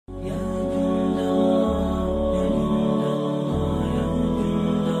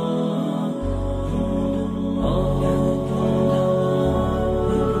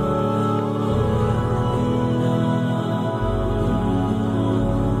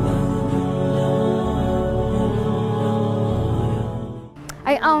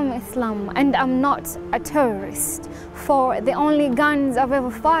from Islam and I'm not a terrorist. For the only guns I've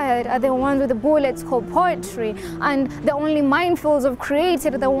ever fired are the ones with the bullets called poetry, and the only minefields I've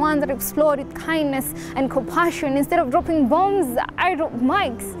created are the ones that explode with kindness and compassion. Instead of dropping bombs, I drop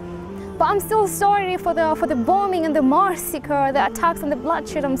mics. But I'm still sorry for the bombing and the massacre, the attacks and the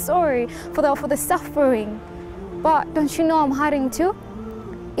bloodshed. I'm sorry for the suffering. But don't you know I'm hurting too?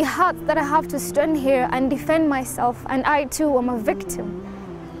 It hurts that I have to stand here and defend myself, and I too am a victim.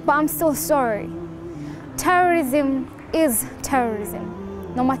 But I'm still sorry. Terrorism is terrorism,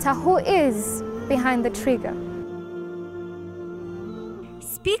 no matter who is behind the trigger.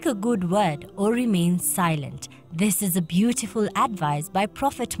 Speak a good word or remain silent. This is a beautiful advice by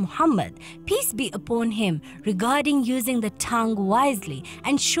Prophet Muhammad, peace be upon him, regarding using the tongue wisely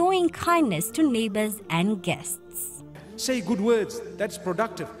and showing kindness to neighbors and guests. Say good words, that's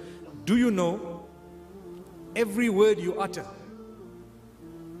productive. Do you know, every word you utter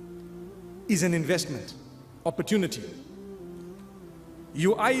is an investment, opportunity.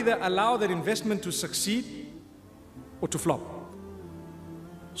 You either allow that investment to succeed or to flop.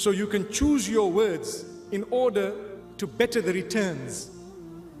 So you can choose your words in order to better the returns.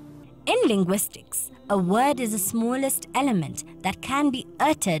 In linguistics, a word is the smallest element that can be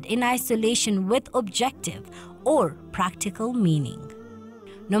uttered in isolation with objective or practical meaning.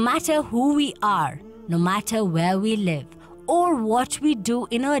 No matter who we are, no matter where we live, or what we do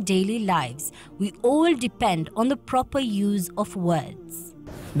in our daily lives, we all depend on the proper use of words.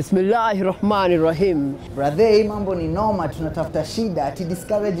 Bismillahirrahmanirrahim. Brother, hii mambo ni noma, tunatafuta shida, ati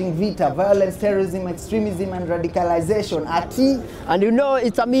discouraging vita, violence, terrorism, extremism and radicalization, ati. And you know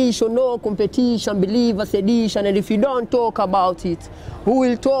it's a mission, no competition, believe sedition, and if you don't talk about it, who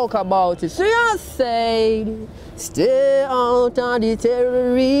will talk about it? So you say, stay out of the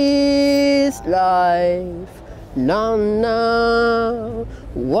terrorist life. Now,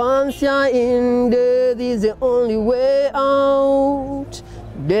 once you're in there, this is the only way out.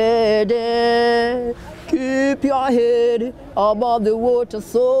 There, keep your head above the water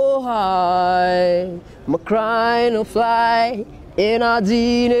so high. My crying no fly,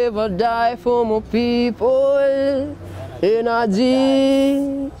 energy never die for my people.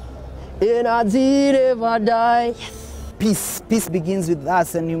 Energy never die. Peace begins with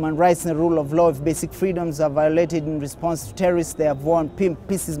us, and human rights and the rule of law. If basic freedoms are violated in response to terrorists, they have won.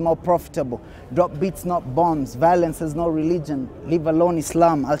 Peace is more profitable. Drop beats, not bombs. Violence has no religion. Leave alone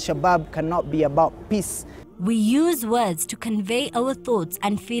Islam. Al-Shabaab cannot be about peace. We use words to convey our thoughts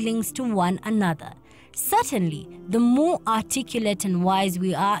and feelings to one another. Certainly, the more articulate and wise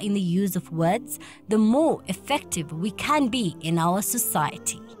we are in the use of words, the more effective we can be in our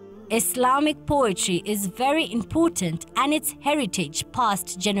society. Islamic poetry is very important and its heritage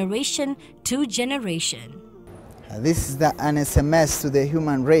passed generation to generation. This is an SMS to the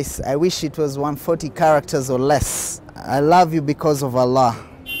human race. I wish it was 140 characters or less. I love you because of Allah.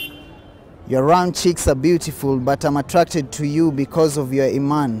 Your round cheeks are beautiful, but I'm attracted to you because of your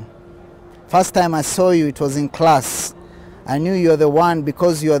iman. First time I saw you, it was in class. I knew you're the one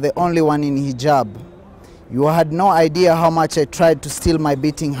because you're the only one in hijab. You had no idea how much I tried to steal my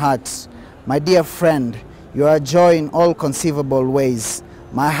beating heart. My dear friend, you are a joy in all conceivable ways.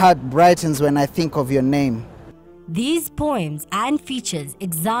 My heart brightens when I think of your name. These poems and features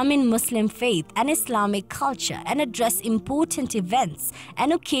examine Muslim faith and Islamic culture and address important events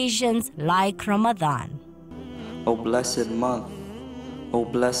and occasions like Ramadan. O blessed month, O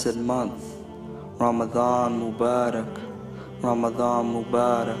blessed month, Ramadan Mubarak, Ramadan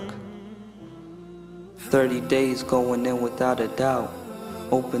Mubarak. 30 days going in without a doubt,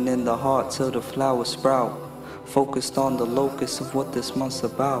 opening the heart till the flowers sprout, focused on the locus of what this month's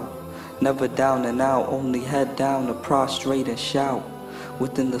about. Never down and out, only head down to prostrate and shout.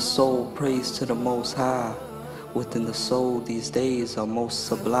 Within the soul, praise to the Most High. Within the soul, these days are most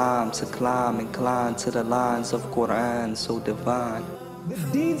sublime, to climb and climb to the lines of Quran so divine. The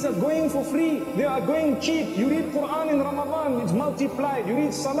deeds are going for free, they are going cheap. You read Quran in Ramadan, it's multiplied. You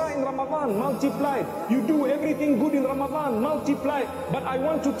read Salah in Ramadan, multiplied. You do everything good in Ramadan, multiplied. But I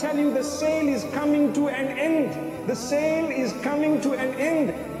want to tell you, the sale is coming to an end. The sale is coming to an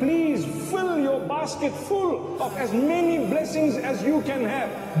end. Please fill your basket full of as many blessings as you can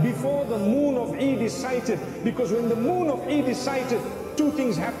have before the moon of Eid is sighted. Because when the moon of Eid is sighted, two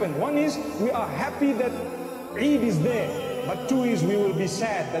things happen. One is, we are happy that Eid is there. But two is, we will be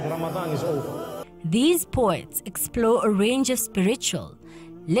sad that Ramadan is over. These poets explore a range of spiritual,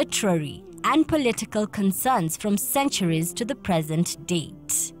 literary, and political concerns from centuries to the present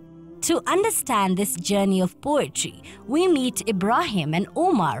date. To understand this journey of poetry, we meet Ibrahim and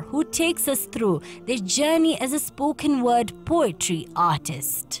Omar, who takes us through their journey as a spoken word poetry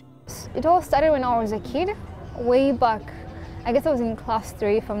artist. It all started when I was a kid, way back. I guess I was in class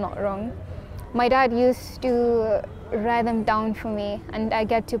 3 if I'm not wrong. My dad used to write them down for me, and I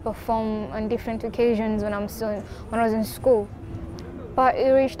get to perform on different occasions when I was in school. But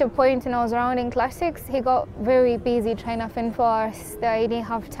it reached a point when I was around in class 6, he got very busy trying to fend for us that I didn't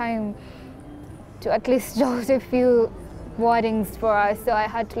have time to at least jot a few wordings for us. So I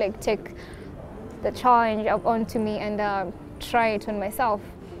had to take the challenge up onto me and try it on myself.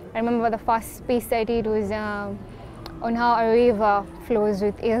 I remember the first piece I did was on how a river flows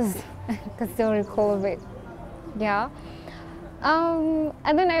with ease. I can still recall of it. Yeah.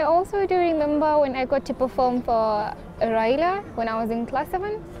 And then I also do remember when I got to perform for Raila when I was in class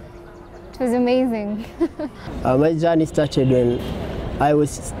 7. It was amazing. My journey started when I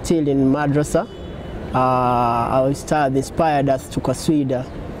was still in madrasa. Our ustad inspired us to Kaswida,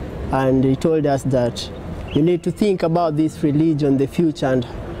 and he told us that you need to think about this religion, the future, and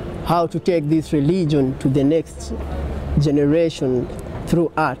how to take this religion to the next generation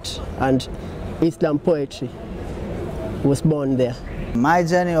through art, and Islam poetry was born there. My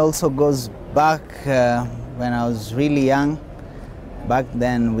journey also goes back when I was really young. Back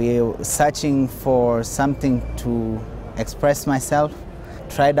then we were searching for something to express myself.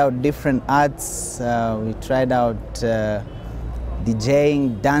 Tried out different arts. We tried out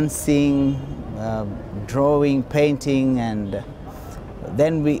DJing, dancing, drawing, painting, and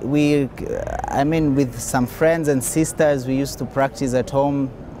then with some friends and sisters, we used to practice at home.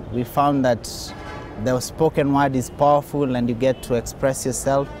 We found that the spoken word is powerful, and you get to express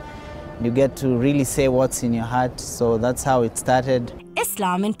yourself. You get to really say what's in your heart. So that's how it started.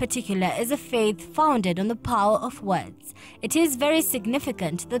 Islam in particular is a faith founded on the power of words. It is very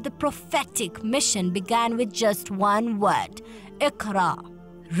significant that the prophetic mission began with just one word: Iqra,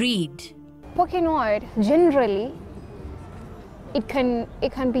 read. Spoken word, generally, it can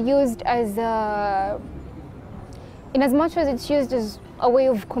be used as in as much as it's used as a way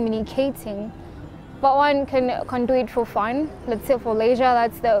of communicating. But one can do it for fun, let's say for leisure.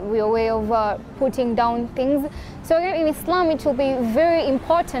 That's the real way of putting down things. So again, in Islam, it will be very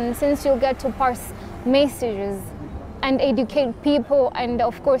important, since you'll get to pass messages and educate people, and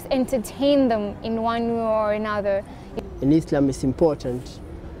of course entertain them in one way or another. In Islam, it's important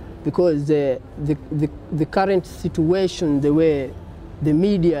because the current situation, the way the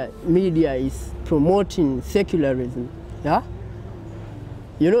media is promoting secularism, yeah.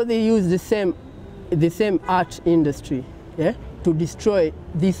 You know, they use the same art industry, yeah, to destroy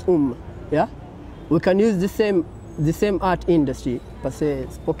this yeah. We can use the same art industry, per se,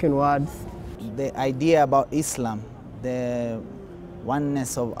 spoken words. The idea about Islam, the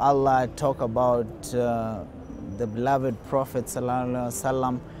oneness of Allah, talk about the beloved Prophet Sallallahu Alaihi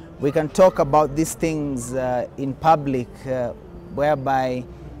Wasallam. We can talk about these things in public, whereby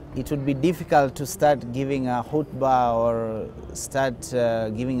it would be difficult to start giving a khutbah or start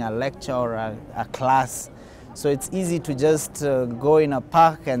giving a lecture or a class. So it's easy to just go in a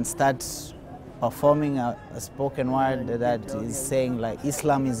park and start performing a spoken word that is saying like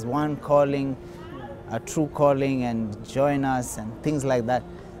Islam is one calling, a true calling, and join us and things like that.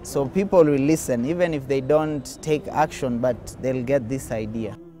 So people will listen, even if they don't take action, but they'll get this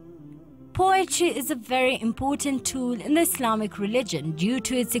idea. Poetry is a very important tool in the Islamic religion due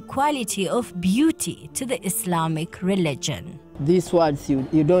to its equality of beauty to the Islamic religion. These words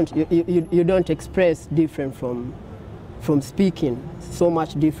you don't express different from speaking, so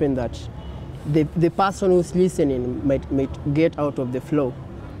much different that the person who's listening might get out of the flow.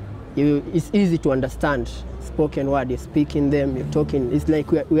 It's easy to understand spoken word. You're speaking them, you're talking. It's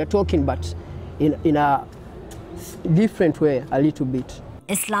like we are talking, but in a different way, a little bit.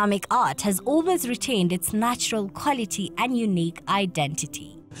 Islamic art has always retained its natural quality and unique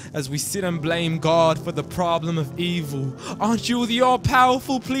identity. As we sit and blame God for the problem of evil, aren't you the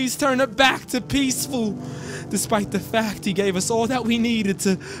all-powerful? Please turn it back to peaceful. Despite the fact He gave us all that we needed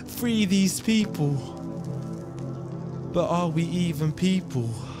to free these people. But are we even people?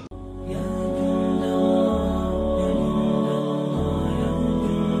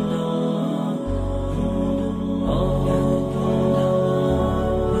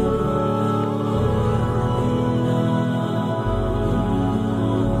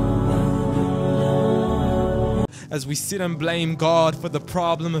 As we sit and blame God for the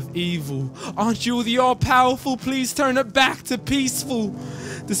problem of evil, aren't you the all-powerful? Please turn it back to peaceful.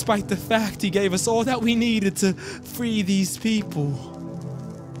 Despite the fact He gave us all that we needed to free these people.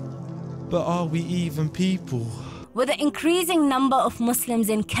 But are we even people? With the increasing number of Muslims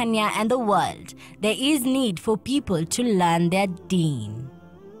in Kenya and the world, there is need for people to learn their deen.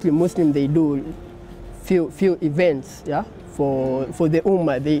 The Muslims, they do few events, yeah, for the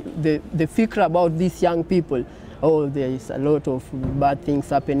Ummah. They figure about these young people. Oh, there is a lot of bad things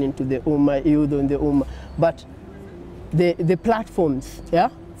happening to the Ummah, youth in the Ummah. But the platforms, yeah,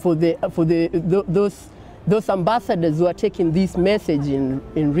 for those ambassadors who are taking this message in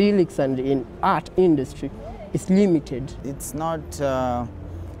lyrics and in art industry, is limited. It's not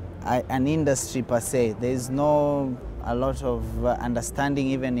an industry per se. There is no a lot of understanding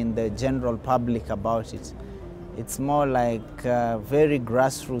even in the general public about it. It's more like very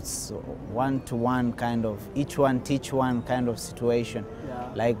grassroots, one-to-one kind of, each one teach one kind of situation. Yeah.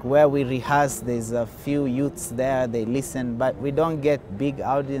 Like where we rehearse, there's a few youths there, they listen, but we don't get big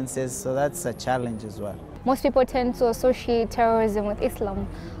audiences, so that's a challenge as well. Most people tend to associate terrorism with Islam.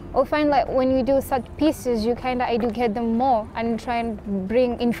 I find like when you do such pieces, you kind of educate them more and try and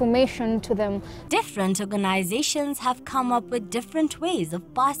bring information to them. Different organizations have come up with different ways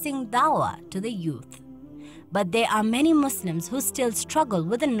of passing dawah to the youth. But there are many Muslims who still struggle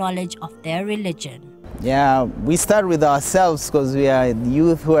with the knowledge of their religion. Yeah, we start with ourselves because we are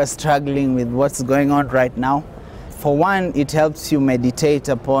youth who are struggling with what's going on right now. For one, it helps you meditate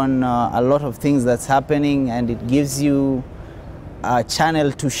upon a lot of things that's happening, and it gives you a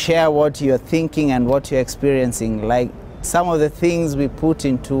channel to share what you're thinking and what you're experiencing. Like some of the things we put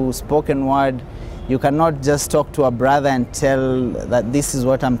into spoken word, you cannot just talk to a brother and tell that this is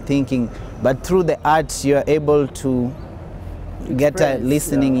what I'm thinking, but through the art you're able to get a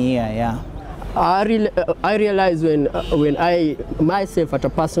listening ear. Yeah. I realized when I myself at a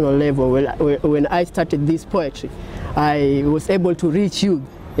personal level, when I started this poetry, I was able to reach youth,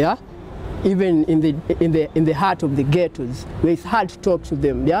 yeah, even in the heart of the ghettos, where it's hard to talk to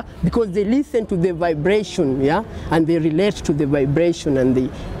them, yeah, because they listen to the vibration, yeah, and they relate to the vibration, and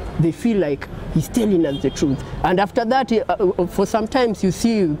they feel like he's telling us the truth. And after that, for sometimes you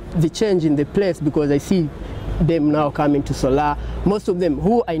see the change in the place, because I see them now coming to Salah. Most of them,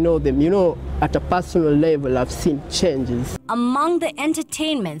 who I know them, you know, at a personal level, I've seen changes. Among the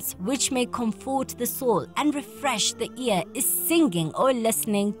entertainments which may comfort the soul and refresh the ear is singing or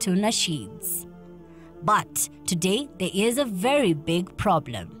listening to nasheeds. But today, there is a very big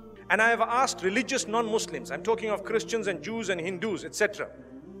problem. And I have asked religious non-Muslims, I'm talking of Christians and Jews and Hindus, etc.,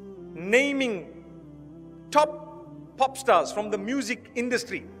 naming top pop stars from the music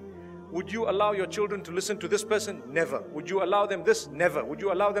industry. Would you allow your children to listen to this person? Never. Would you allow them this? Never. Would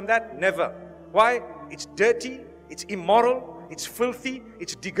you allow them that? Never. Why? It's dirty, it's immoral, it's filthy,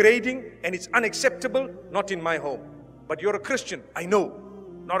 it's degrading, and it's unacceptable. Not in my home. But you're a Christian, I know,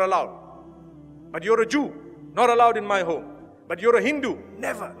 not allowed. But you're a Jew, not allowed in my home. But you're a Hindu,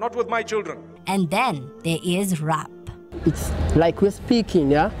 never, not with my children. And then there is rap. It's like we're speaking,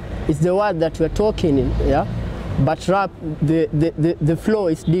 yeah? It's the word that we're talking in, yeah? But rap, the flow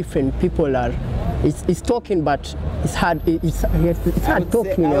is different. People are, it's talking, but it's hard. It's hard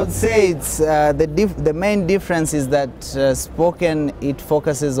talking. I would say it's the main difference is that spoken, it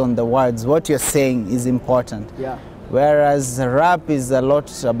focuses on the words. What you're saying is important. Yeah. Whereas rap is a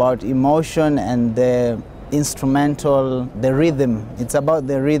lot about emotion and the instrumental, the rhythm. It's about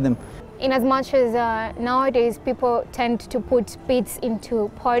the rhythm. In as much as nowadays people tend to put beats into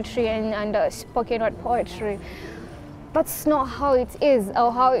poetry and spoken word poetry, that's not how it is,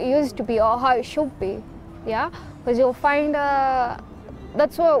 or how it used to be, or how it should be, yeah? Because you'll find,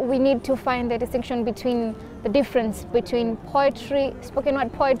 that's what we need to find the distinction between, the difference between poetry, spoken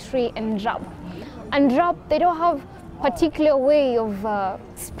word poetry and rap. And rap, they don't have particular way of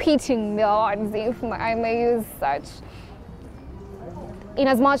spitting their words, if I may use such. In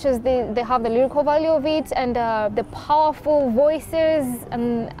as much as they have the lyrical value of it and the powerful voices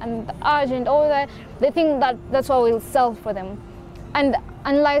and the urge and all that, they think that that's what will sell for them. And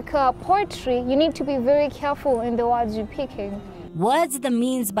unlike poetry, you need to be very careful in the words you're picking. Words are the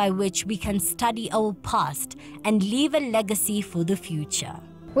means by which we can study our past and leave a legacy for the future.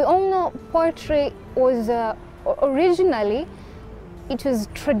 We all know poetry was originally, it was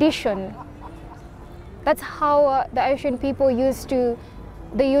tradition. That's how the Asian people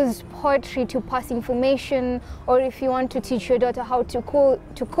they used poetry to pass information, or if you want to teach your daughter how to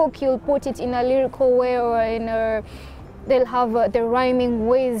cook, you'll put it in a lyrical way, or they'll have the rhyming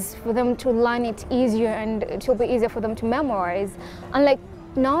ways for them to learn it easier, and it will be easier for them to memorize. Unlike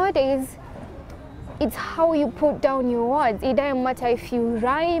nowadays, it's how you put down your words. It doesn't matter if you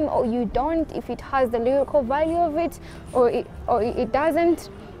rhyme or you don't, if it has the lyrical value of it or it doesn't.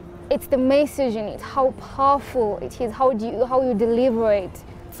 It's the message in it, how powerful it is, how you deliver it.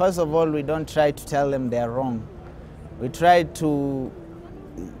 First of all, we don't try to tell them they're wrong. We try to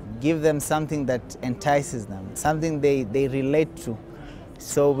give them something that entices them, something they relate to.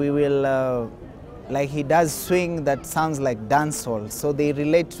 So we will, like he does swing that sounds like dancehall, so they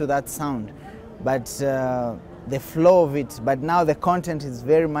relate to that sound. But the flow of it, but now the content is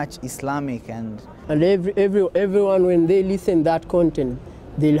very much Islamic. And everyone, when they listen that content,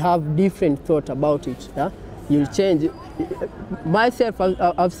 they'll have different thought about it. Yeah? You'll change. Myself,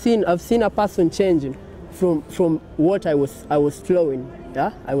 I've seen a person changing from what I was flowing.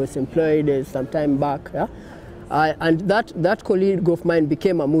 Yeah? I was employed some time back, yeah? And that colleague of mine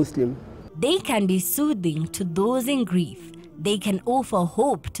became a Muslim. They can be soothing to those in grief. They can offer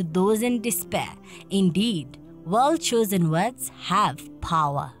hope to those in despair. Indeed, well-chosen words have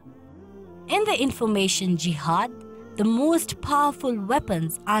power. In the information jihad, the most powerful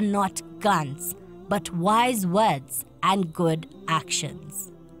weapons are not guns, but wise words and good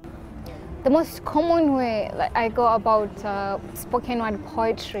actions. The most common way that I go about spoken word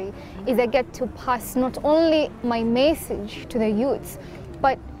poetry is I get to pass not only my message to the youths,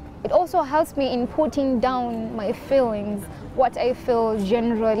 but it also helps me in putting down my feelings, what I feel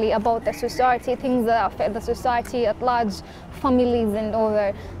generally about the society, things that affect the society at large, families and all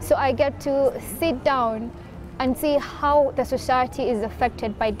that. So I get to sit down and see how the society is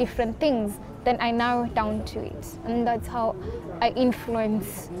affected by different things. Then I narrow it down to it. And that's how I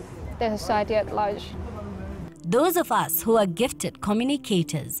influence the society at large. Those of us who are gifted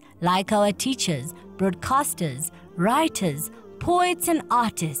communicators, like our teachers, broadcasters, writers, poets and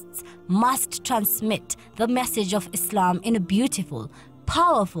artists, must transmit the message of Islam in a beautiful,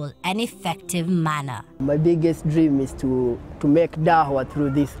 powerful and effective manner. My biggest dream is to make dawah through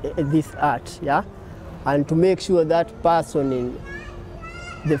this art, yeah? And to make sure that person in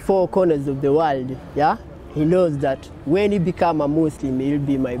the four corners of the world, yeah? He knows that when he becomes a Muslim, he'll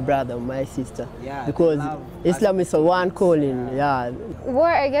be my brother, my sister. Yeah, because Islam is a one calling, yeah.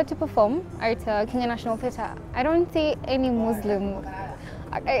 Where I get to perform at Kenya National Theatre, I don't see any Muslim.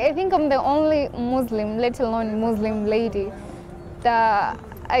 I think I'm the only Muslim, let alone Muslim lady, that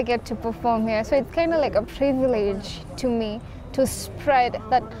I get to perform here. So it's kind of like a privilege to me to spread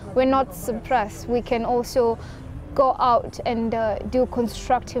that we're not suppressed. We can also go out and do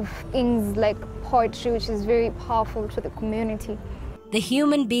constructive things like poetry, which is very powerful to the community. The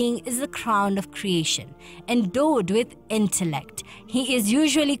human being is the crown of creation, endowed with intellect. He is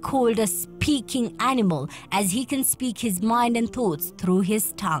usually called a speaking animal, as he can speak his mind and thoughts through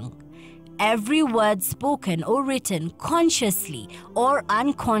his tongue. Every word spoken or written, consciously or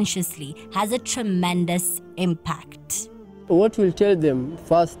unconsciously, has a tremendous impact. What we'll tell them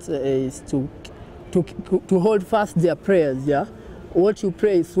first is to hold fast their prayers, yeah? What you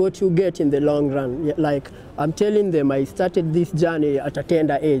pray is what you get in the long run. Like I'm telling them, I started this journey at a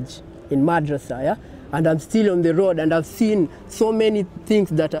tender age in madrasa, yeah? And I'm still on the road, and I've seen so many things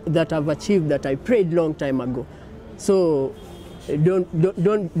that I've achieved that I prayed long time ago. So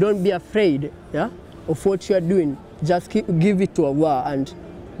don't be afraid, yeah, of what you are doing. Just give it to Allah and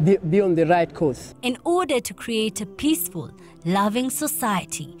be on the right course. In order to create a peaceful, loving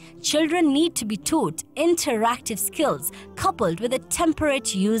society, children need to be taught interactive skills coupled with a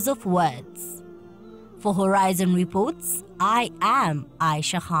temperate use of words. For Horizon Reports, I am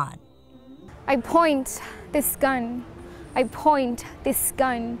Aisha Khan. I point this gun. I point this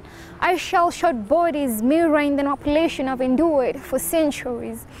gun. I shall shoot bodies mirroring the population I've endured for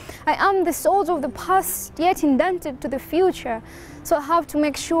centuries. I am the soldier of the past, yet indented to the future. So I have to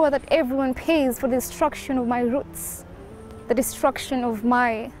make sure that everyone pays for the destruction of my roots, the destruction of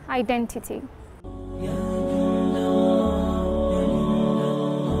my identity.